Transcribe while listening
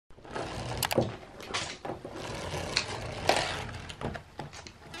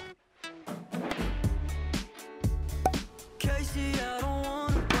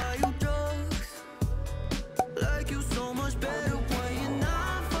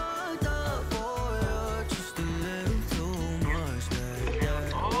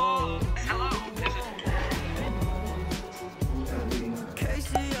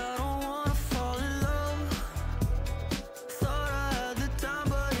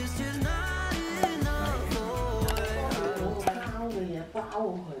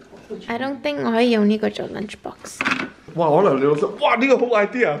I don't think 我可以用呢個做 lunchbox。哇！可能你老實，哇！呢個好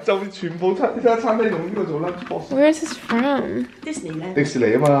idea，就全部餐廳用呢個做 lunchbox。Where is this from? Disney 迪士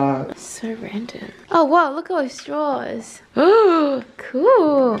尼啊嘛。So random. Oh wow! Look at all the straws. Oh,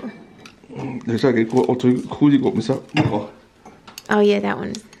 cool. 你真係幾酷！我最酷呢個唔識呢個。Oh yeah, that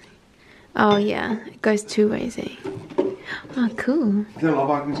one. Oh yeah, it goes 2 ways. Eh? Oh, cool.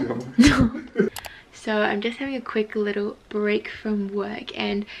 So I'm just having a quick little break from work,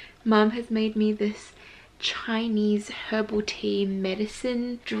 and Mum has made me this Chinese herbal tea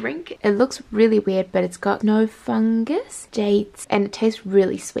medicine drink. It looks really weird, but it's got no fungus, dates, and it tastes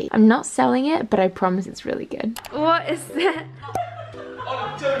really sweet. I'm not selling it, but I promise it's really good. What is that?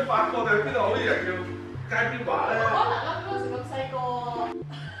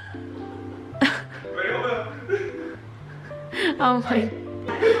 Oh my.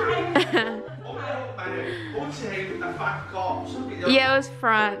 Yeah, it was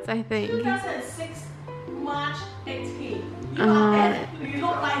France, I think. 2006 March 18. You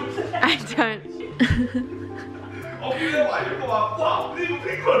look like I don't. 我見到懷咗個話，哇！呢個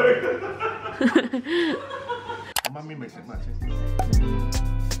蘋果嚟嘅。我媽咪未食埋先。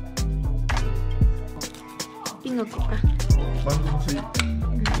邊個焗啊？分公司。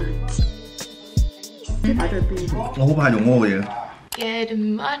擺對邊？我好怕用嗰個嘢。Good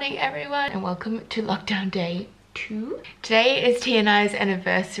morning, everyone, and welcome to lockdown day 2. Today is Tia and I's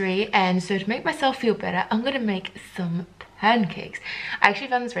anniversary, and so to make myself feel better, I'm gonna make some pancakes. I actually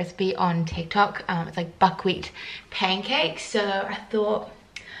found this recipe on TikTok. It's like buckwheat pancakes, so I thought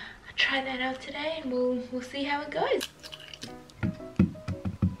I'd try that out today, and we'll see how it goes.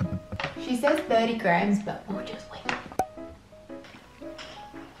 She says 30 grams, but we'll just wait.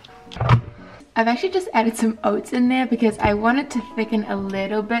 I've actually just added some oats in there because I want it to thicken a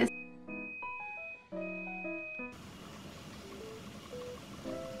little bit.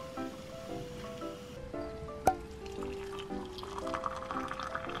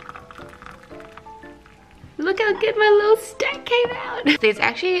 Look how good my little stack came out. There's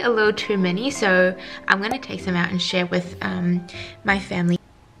actually a little too many, so I'm gonna take some out and share with my family.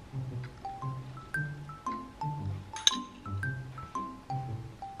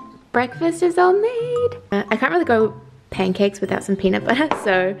 Breakfast is all made. I can't really go pancakes without some peanut butter,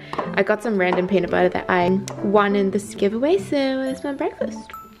 so I got some random peanut butter that I won in this giveaway, so it's my breakfast.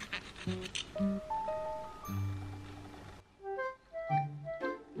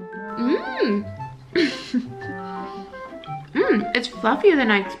 It's fluffier than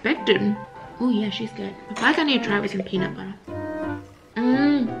I expected. Oh yeah, she's good. I feel like I need to try it with some peanut butter.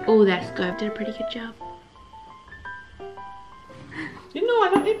 Oh, that's good. Did a pretty good job. You know I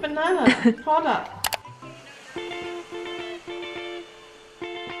don't eat banana product.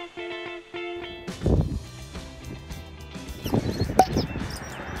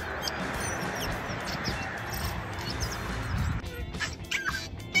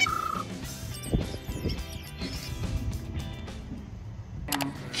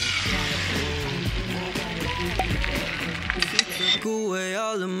 Away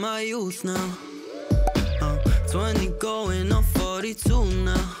all of my youth now. 20 going on 42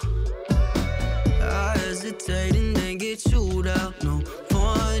 now. I hesitate and then get chewed out. No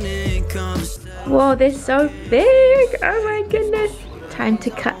point in conversation. Whoa, they're so big! Oh my goodness! Time to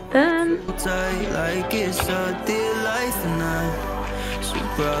cut them. Like it's a dear life and I should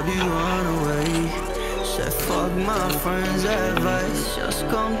probably run away. Said fuck my friends' advice. Just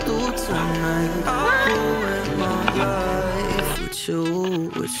come through tonight. I'll ruin my life.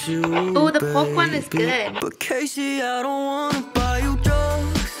 With you, Oh, the pork one is good. But Casey, I don't wanna buy you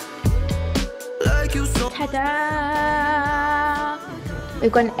drugs like you so. Ta-da!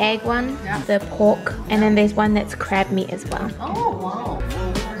 We've got an egg one, the pork, and then there's one that's crab meat as well. Oh wow.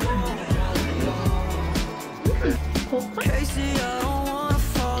 Pork one. Casey, I don't wanna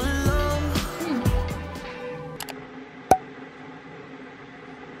fall in love.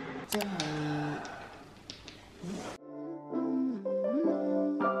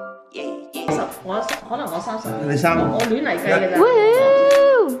我可能我30，你3，我亂嚟計嘅咋。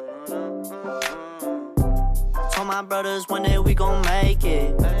Woo! Told my brothers one day we gon' make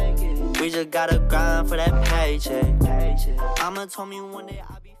it. We just gotta grind for that paycheck. Mama told me one day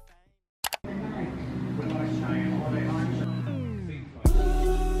I'll be.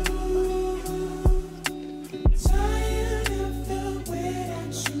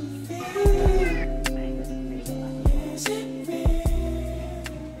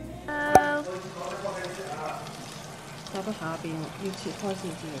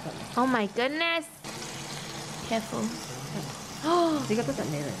 Oh my goodness! Careful.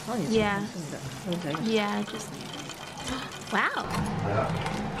 Yeah. Yeah, just. Wow.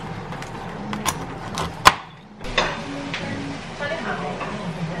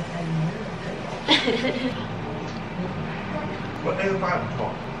 What air fryer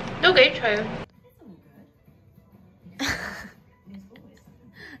top? Okay, true.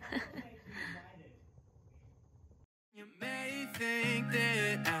 You may think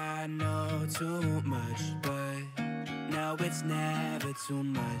that I know too much, but no, it's never too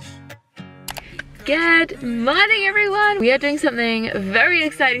much. Good morning, everyone. We are doing something very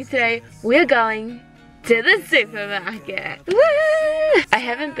exciting today. We are going to the supermarket. Woo! I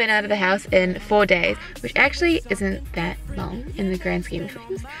haven't been out of the house in 4 days, which actually isn't that long in the grand scheme of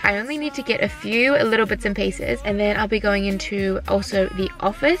things. I only need to get a few little bits and pieces, and then I'll be going into also the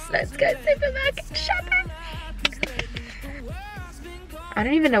office. Let's go supermarket shopping. I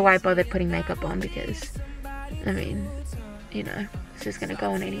don't even know why I bothered putting makeup on because, I mean, you know, this is gonna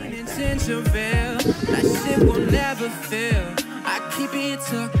go on anyway. So. I keep it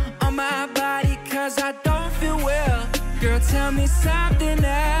tucked on my body cause I don't feel well. Girl, tell me something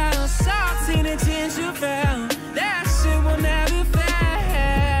else. Salty and gingerbread, that shit will never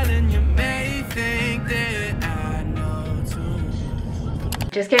fail. And you may think that I know too.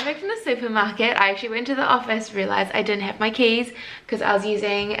 Just came back from the supermarket. I actually went to the office, realized I didn't have my keys because I was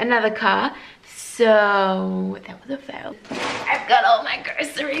using another car. So that was a fail. I've got all my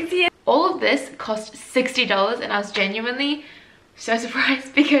groceries here. All of this cost $60 and I was genuinely so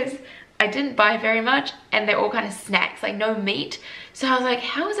surprised because I didn't buy very much and they're all kind of snacks, like no meat. So I was like,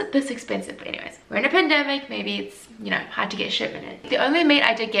 how is it this expensive? But anyways, we're in a pandemic, maybe it's, you know, hard to get shipment in. The only meat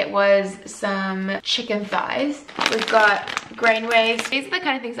I did get was some chicken thighs. We've got grain waves. These are the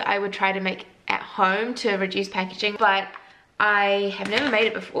kind of things that I would try to make at home to reduce packaging, but I have never made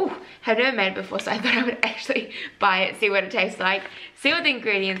it before. Ooh, have never made it before, so I thought I would actually buy it, see what it tastes like, see what the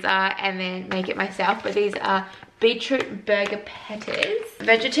ingredients are, and then make it myself. But these are beetroot burger patties,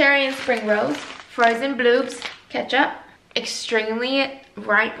 vegetarian spring rolls, frozen bloobs, ketchup, extremely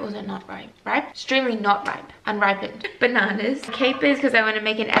ripe, or is it not ripe? Ripe? Extremely not ripe, unripened. Bananas, capers, because I want to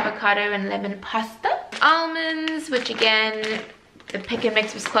make an avocado and lemon pasta. Almonds, which again, the pick and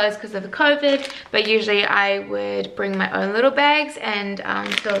mix was closed because of the COVID, but usually I would bring my own little bags and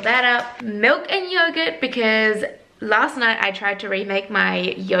fill that up. Milk and yogurt, because last night I tried to remake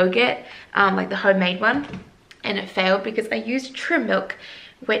my yogurt, like the homemade one, and it failed because I used trim milk,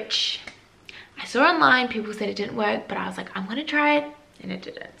 which I saw online. People said it didn't work, but I was like, I'm gonna try it, and it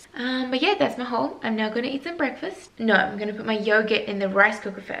didn't. But yeah, that's my haul. I'm now gonna eat some breakfast. No, I'm gonna put my yogurt in the rice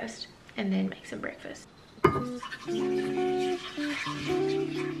cooker first, and then make some breakfast.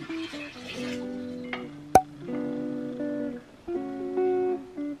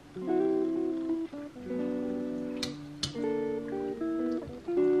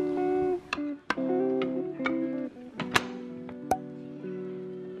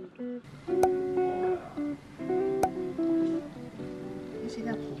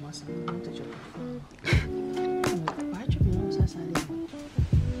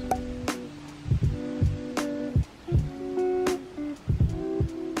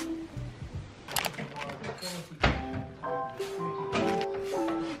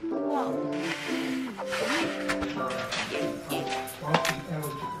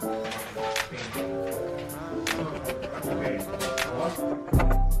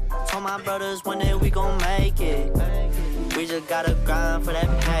 Told my brothers one day we gon' make it. We just gotta grind for that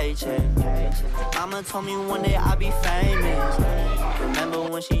paycheck. Mama told me one day I'll be famous. Remember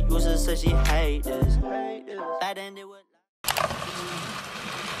when she used to say she hate this. That ended with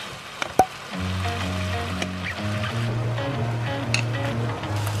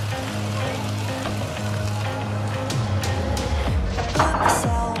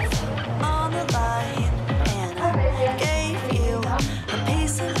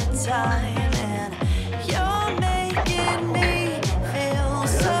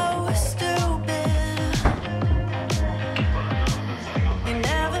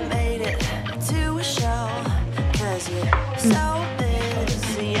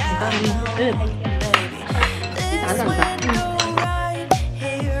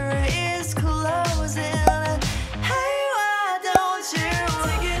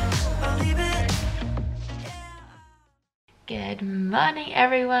Good morning,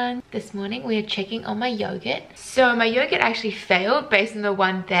 everyone. This morning we are checking on my yogurt. So my yogurt actually failed based on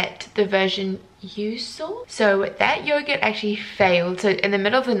the version you saw. So that yogurt actually failed. So in the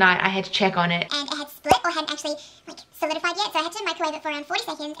middle of the night I had to check on it. And it had split or hadn't actually solidified yet. So I had to microwave it for around 40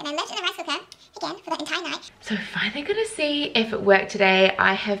 seconds and I left it in the rice cooker again for the entire night. So finally gonna see if it worked today.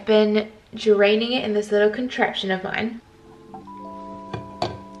 I have been draining it in this little contraption of mine.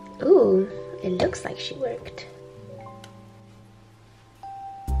 Ooh, it looks like she worked.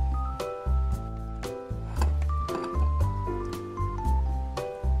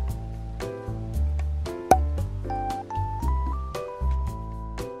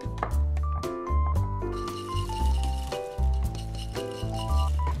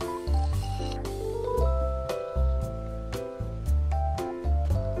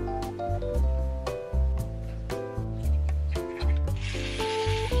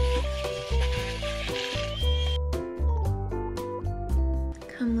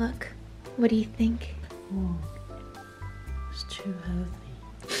 look. What do you think? Oh, it's too healthy.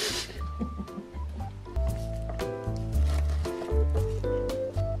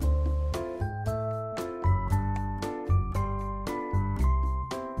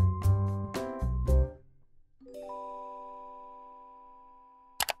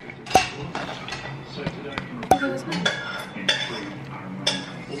 So today, and three are among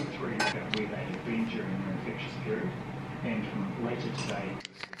all three about where they have been during their infectious period, and from later today.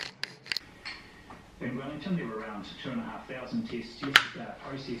 In Wellington, there were around 2,500 tests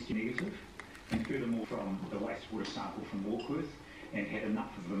processed negative, and furthermore from the wastewater sample from Warkworth, and had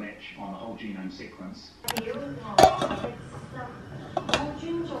enough of a match on the whole genome sequence.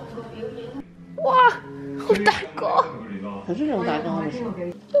 와,好大個。頭先好大個係咪先？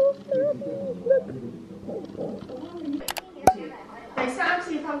第三次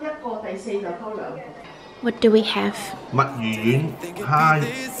偷一個，第四就偷兩個。What do we have? 墨魚丸、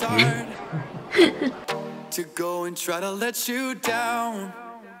蝦丸。 To go and try to let you down.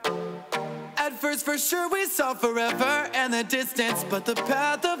 At first, for sure, we saw forever and the distance, but the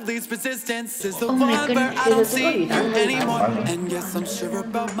path of least resistance is the Oh my one where goodness. I don't see you anymore. And yes, I'm sure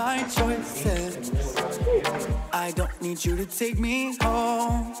about my choices. I don't need you to take me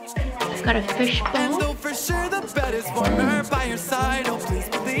home. It's got a fish And bowl. though for sure the bed is warmer by your side, oh please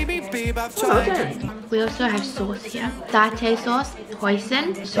believe me, babe, I've tried. We also have sauce here. Satay sauce,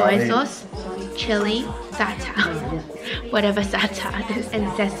 hoisin, soy sauce, chili, sata, whatever sata is, and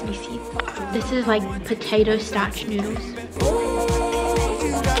sesame seeds. This is like potato starch noodles. You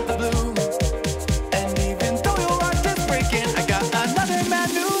got the blue. And even though your heart is breaking, I got another man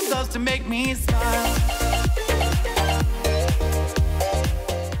who loves to make me smile.